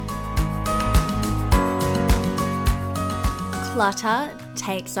Clutter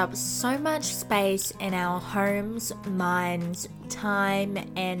takes up so much space in our homes, minds, time,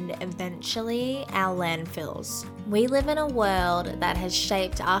 and eventually our landfills. We live in a world that has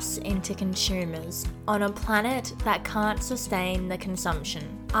shaped us into consumers on a planet that can't sustain the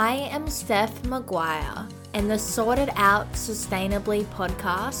consumption. I am Steph Maguire, and the Sorted Out Sustainably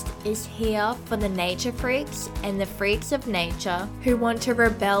podcast is here for the nature freaks and the freaks of nature who want to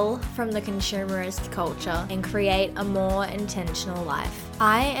rebel from the consumerist culture and create a more intentional life.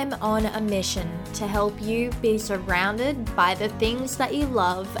 I am on a mission to help you be surrounded by the things that you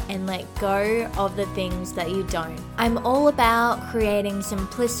love and let go of the things that you don't. I'm all about creating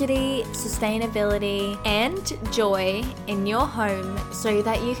simplicity, sustainability, and joy in your home so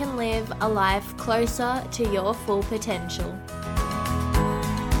that you can live a life closer to your full potential.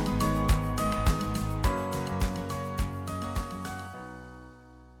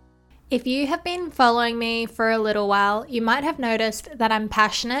 If you have been following me for a little while, you might have noticed that I'm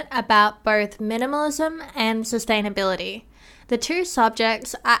passionate about both minimalism and sustainability. The two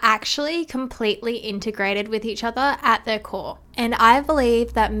subjects are actually completely integrated with each other at their core. And I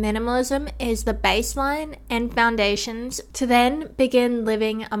believe that minimalism is the baseline and foundations to then begin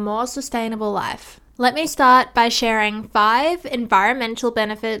living a more sustainable life. Let me start by sharing 5 environmental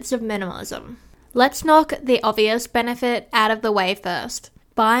benefits of minimalism. Let's knock the obvious benefit out of the way first.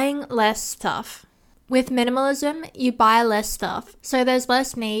 Buying less stuff. With minimalism, you buy less stuff, so there's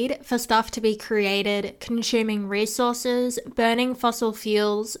less need for stuff to be created, consuming resources, burning fossil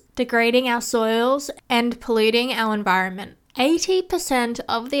fuels, degrading our soils, and polluting our environment. 80%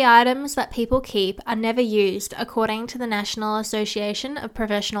 of the items that people keep are never used, according to the National Association of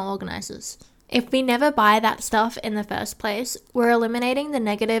Professional Organisers. If we never buy that stuff in the first place, we're eliminating the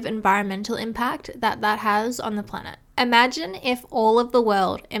negative environmental impact that has on the planet. Imagine if all of the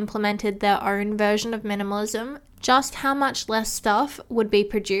world implemented their own version of minimalism, just how much less stuff would be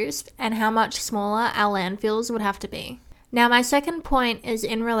produced and how much smaller our landfills would have to be. Now, my second point is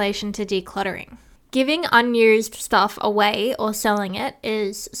in relation to decluttering. Giving unused stuff away or selling it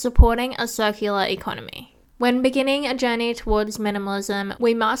is supporting a circular economy. When beginning a journey towards minimalism,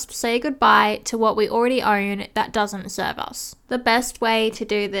 we must say goodbye to what we already own that doesn't serve us. The best way to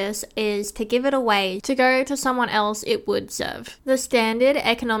do this is to give it away to go to someone else it would serve. The standard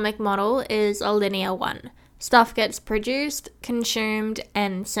economic model is a linear one. Stuff gets produced, consumed,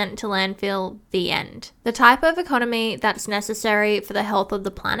 and sent to landfill, the end. The type of economy that's necessary for the health of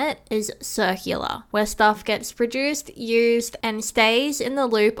the planet is circular, where stuff gets produced, used, and stays in the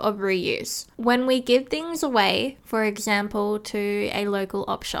loop of reuse. When we give things away, for example, to a local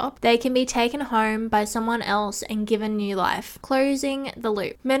op shop, they can be taken home by someone else and given new life, closing the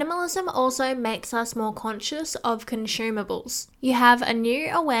loop. Minimalism also makes us more conscious of consumables. You have a new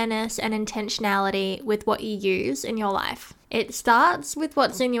awareness and intentionality with what you use in your life. It starts with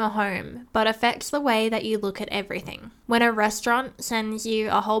what's in your home, but affects the way that you look at everything. When a restaurant sends you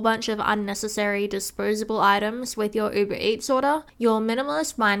a whole bunch of unnecessary disposable items with your Uber Eats order, your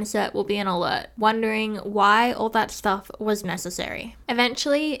minimalist mindset will be on alert, wondering why all that stuff was necessary.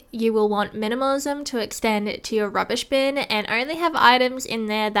 Eventually, you will want minimalism to extend to your rubbish bin and only have items in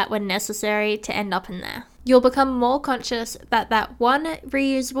there that were necessary to end up in there. You'll become more conscious that one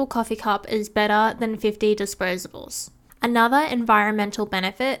reusable coffee cup is better than 50 disposables. Another environmental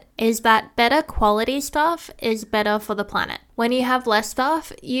benefit is that better quality stuff is better for the planet. When you have less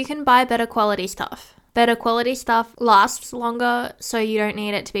stuff, you can buy better quality stuff. Better quality stuff lasts longer, so you don't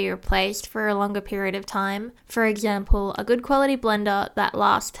need it to be replaced for a longer period of time. For example, a good quality blender that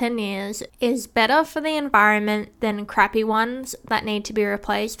lasts 10 years is better for the environment than crappy ones that need to be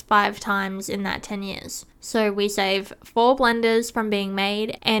replaced 5 times in that 10 years. So we save 4 blenders from being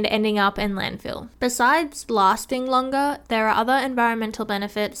made and ending up in landfill. Besides lasting longer, there are other environmental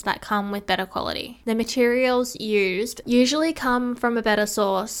benefits that come with better quality. The materials used usually come from a better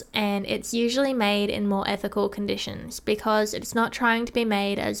source, and it's usually made in more ethical conditions because it's not trying to be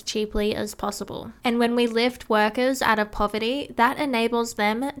made as cheaply as possible. And when we lift workers out of poverty, that enables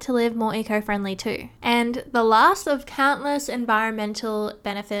them to live more eco-friendly too. And the last of countless environmental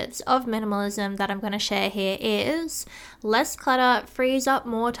benefits of minimalism that I'm going to share here is less clutter frees up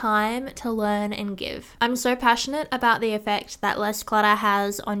more time to learn and give. I'm so passionate about the effect that less clutter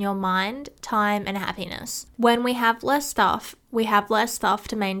has on your mind, time, and happiness. When we have less stuff, we have less stuff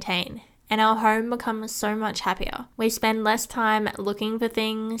to maintain, and our home becomes so much happier. We spend less time looking for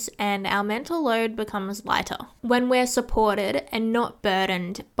things, and our mental load becomes lighter. When we're supported and not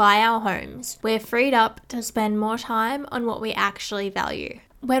burdened by our homes, we're freed up to spend more time on what we actually value.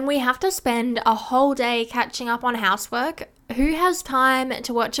 When we have to spend a whole day catching up on housework, Who has time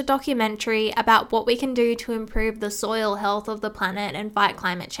to watch a documentary about what we can do to improve the soil health of the planet and fight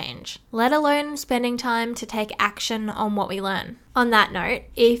climate change, let alone spending time to take action on what we learn? On that note,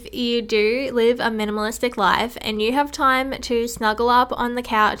 if you do live a minimalistic life and you have time to snuggle up on the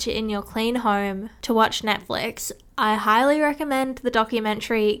couch in your clean home to watch Netflix, I highly recommend the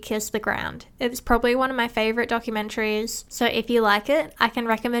documentary Kiss the Ground. It's probably one of my favorite documentaries, so if you like it, I can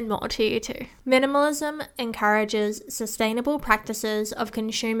recommend more to you too. Minimalism encourages sustainable practices of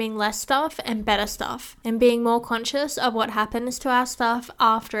consuming less stuff and better stuff, and being more conscious of what happens to our stuff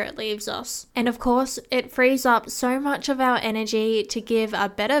after it leaves us. And of course, it frees up so much of our energy to give a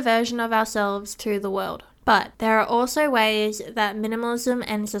better version of ourselves to the world. But there are also ways that minimalism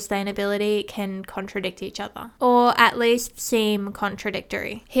and sustainability can contradict each other, or at least seem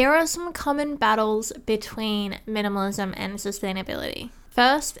contradictory. Here are some common battles between minimalism and sustainability.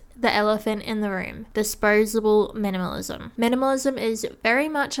 First, the elephant in the room, disposable minimalism. Minimalism is very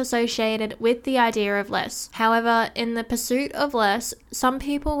much associated with the idea of less. However, in the pursuit of less, some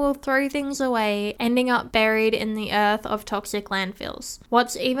people will throw things away, ending up buried in the earth of toxic landfills.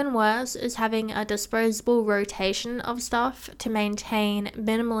 What's even worse is having a disposable rotation of stuff to maintain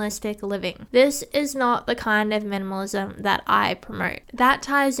minimalistic living. This is not the kind of minimalism that I promote. That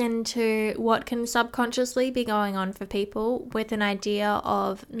ties into what can subconsciously be going on for people with an idea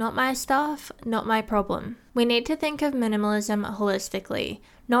of not my stuff, not my problem. We need to think of minimalism holistically,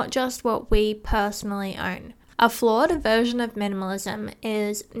 not just what we personally own. A flawed version of minimalism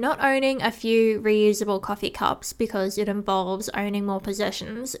is not owning a few reusable coffee cups because it involves owning more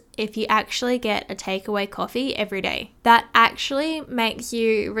possessions if you actually get a takeaway coffee every day. That actually makes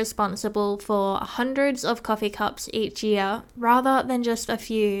you responsible for hundreds of coffee cups each year rather than just a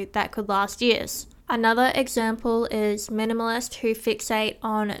few that could last years. Another example is minimalists who fixate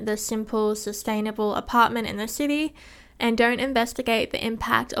on the simple, sustainable apartment in the city and don't investigate the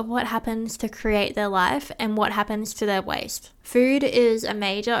impact of what happens to create their life and what happens to their waste. Food is a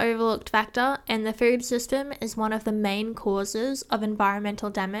major overlooked factor, and the food system is one of the main causes of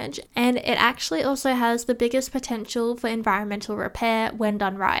environmental damage, and it actually also has the biggest potential for environmental repair when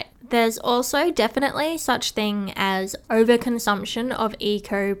done right. There's also definitely such thing as overconsumption of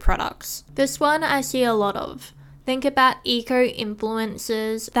eco products. This one I see a lot of. Think about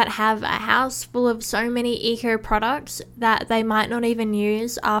eco-influencers that have a house full of so many eco products that they might not even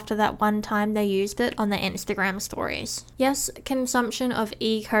use after that one time they used it on their Instagram stories. Yes, consumption of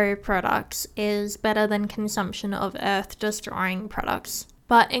eco products is better than consumption of earth-destroying products.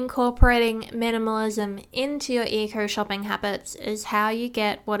 But incorporating minimalism into your eco shopping habits is how you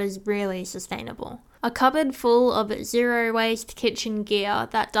get what is really sustainable. A cupboard full of zero waste kitchen gear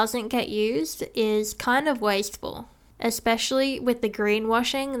that doesn't get used is kind of wasteful, especially with the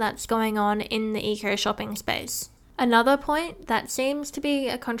greenwashing that's going on in the eco shopping space. Another point that seems to be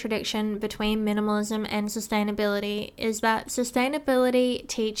a contradiction between minimalism and sustainability is that sustainability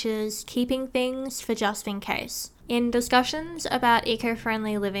teaches keeping things for just in case. In discussions about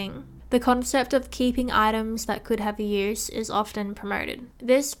eco-friendly living, the concept of keeping items that could have a use is often promoted.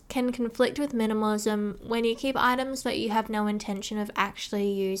 This can conflict with minimalism when you keep items that you have no intention of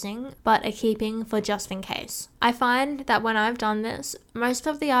actually using, but are keeping for just in case. I find that when I've done this, most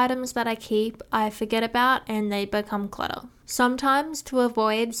of the items that I keep, I forget about and they become clutter. Sometimes, to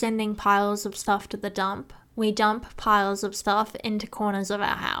avoid sending piles of stuff to the dump, we dump piles of stuff into corners of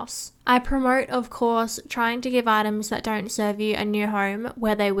our house. I promote, of course, trying to give items that don't serve you a new home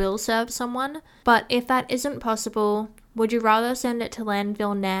where they will serve someone, but if that isn't possible, would you rather send it to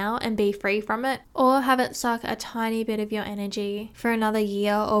landfill now and be free from it, or have it suck a tiny bit of your energy for another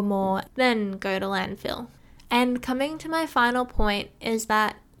year or more, then go to landfill? And coming to my final point is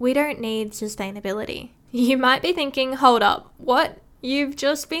that we don't need sustainability. You might be thinking, hold up, what? You've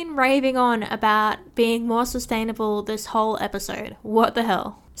just been raving on about being more sustainable this whole episode. What the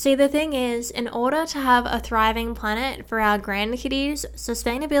hell? See, the thing is, in order to have a thriving planet for our grandkiddies,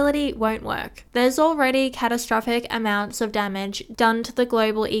 sustainability won't work. There's already catastrophic amounts of damage done to the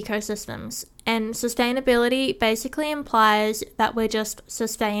global ecosystems, and sustainability basically implies that we're just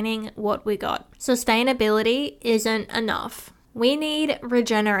sustaining what we got. Sustainability isn't enough. We need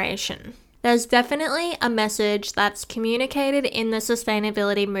regeneration. There's definitely a message that's communicated in the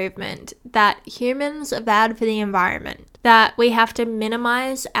sustainability movement that humans are bad for the environment, that we have to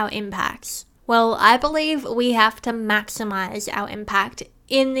minimize our impacts. Well, I believe we have to maximize our impact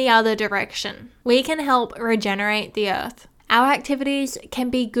in the other direction. We can help regenerate the earth. Our activities can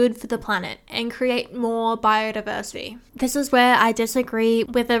be good for the planet and create more biodiversity. This is where I disagree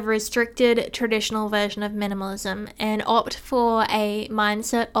with a restricted traditional version of minimalism and opt for a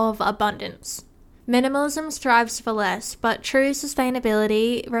mindset of abundance. Minimalism strives for less, but true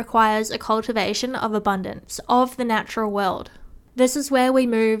sustainability requires a cultivation of abundance, of the natural world. This is where we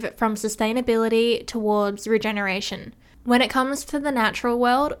move from sustainability towards regeneration. When it comes to the natural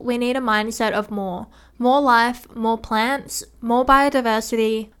world, we need a mindset of more life, more plants, more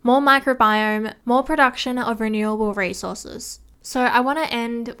biodiversity, more microbiome, more production of renewable resources. So I want to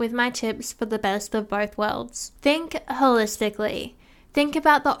end with my tips for the best of both worlds. Think holistically. Think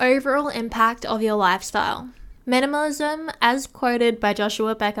about the overall impact of your lifestyle. Minimalism, as quoted by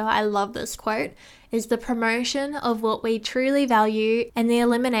Joshua Becker, I love this quote, is the promotion of what we truly value and the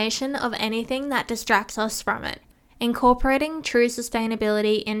elimination of anything that distracts us from it. Incorporating true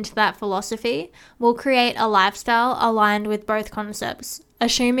sustainability into that philosophy will create a lifestyle aligned with both concepts,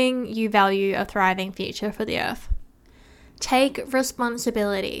 assuming you value a thriving future for the earth. Take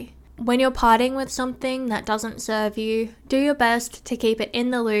responsibility. When you're parting with something that doesn't serve you, do your best to keep it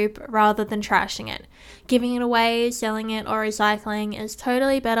in the loop rather than trashing it. Giving it away, selling it, or recycling is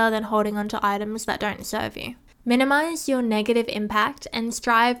totally better than holding onto items that don't serve you. Minimize your negative impact and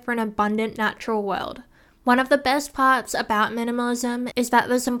strive for an abundant natural world. One of the best parts about minimalism is that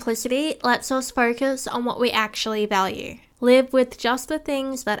the simplicity lets us focus on what we actually value. Live with just the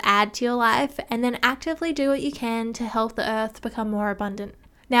things that add to your life and then actively do what you can to help the earth become more abundant.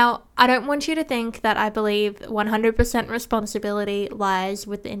 Now, I don't want you to think that I believe 100% responsibility lies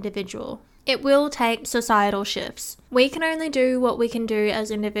with the individual. It will take societal shifts. We can only do what we can do as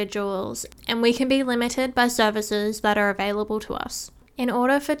individuals, and we can be limited by services that are available to us. In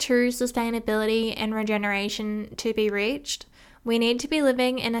order for true sustainability and regeneration to be reached, we need to be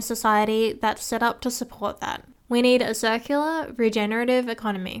living in a society that's set up to support that. We need a circular, regenerative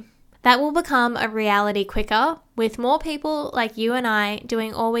economy. That will become a reality quicker, with more people like you and I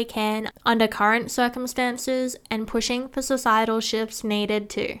doing all we can under current circumstances and pushing for societal shifts needed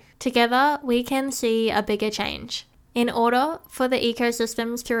too. Together, we can see a bigger change. In order for the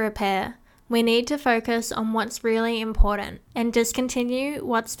ecosystems to repair, we need to focus on what's really important and discontinue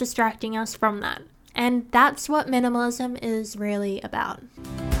what's distracting us from that. And that's what minimalism is really about.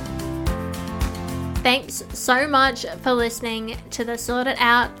 Thanks so much for listening to the Sort It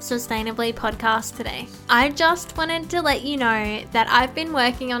Out Sustainably podcast today. I just wanted to let you know that I've been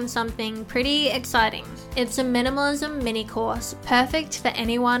working on something pretty exciting. It's a minimalism mini course, perfect for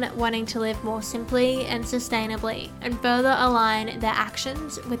anyone wanting to live more simply and sustainably and further align their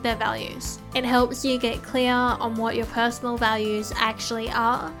actions with their values. It helps you get clear on what your personal values actually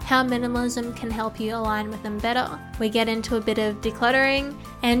are, how minimalism can help you align with them better. We get into a bit of decluttering,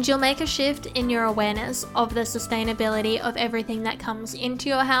 and you'll make a shift in your awareness of the sustainability of everything that comes into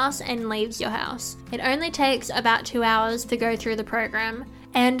your house and leaves your house. It only takes about 2 hours to go through the program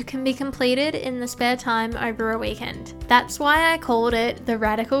and can be completed in the spare time over a weekend. That's why I called it the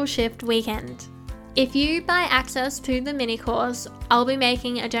Radical Shift Weekend. If you buy access to the mini course, I'll be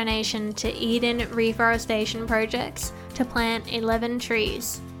making a donation to Eden Reforestation Projects to plant 11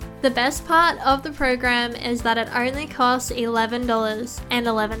 trees. The best part of the program is that it only costs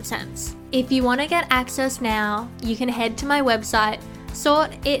 $11.11. If you want to get access now, you can head to my website,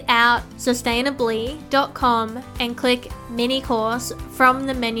 sortitoutsustainably.com, and click mini course from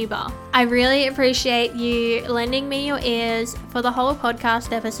the menu bar. I really appreciate you lending me your ears for the whole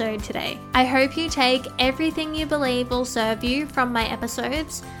podcast episode today. I hope you take everything you believe will serve you from my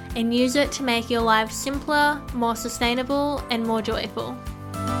episodes and use it to make your life simpler, more sustainable, and more joyful.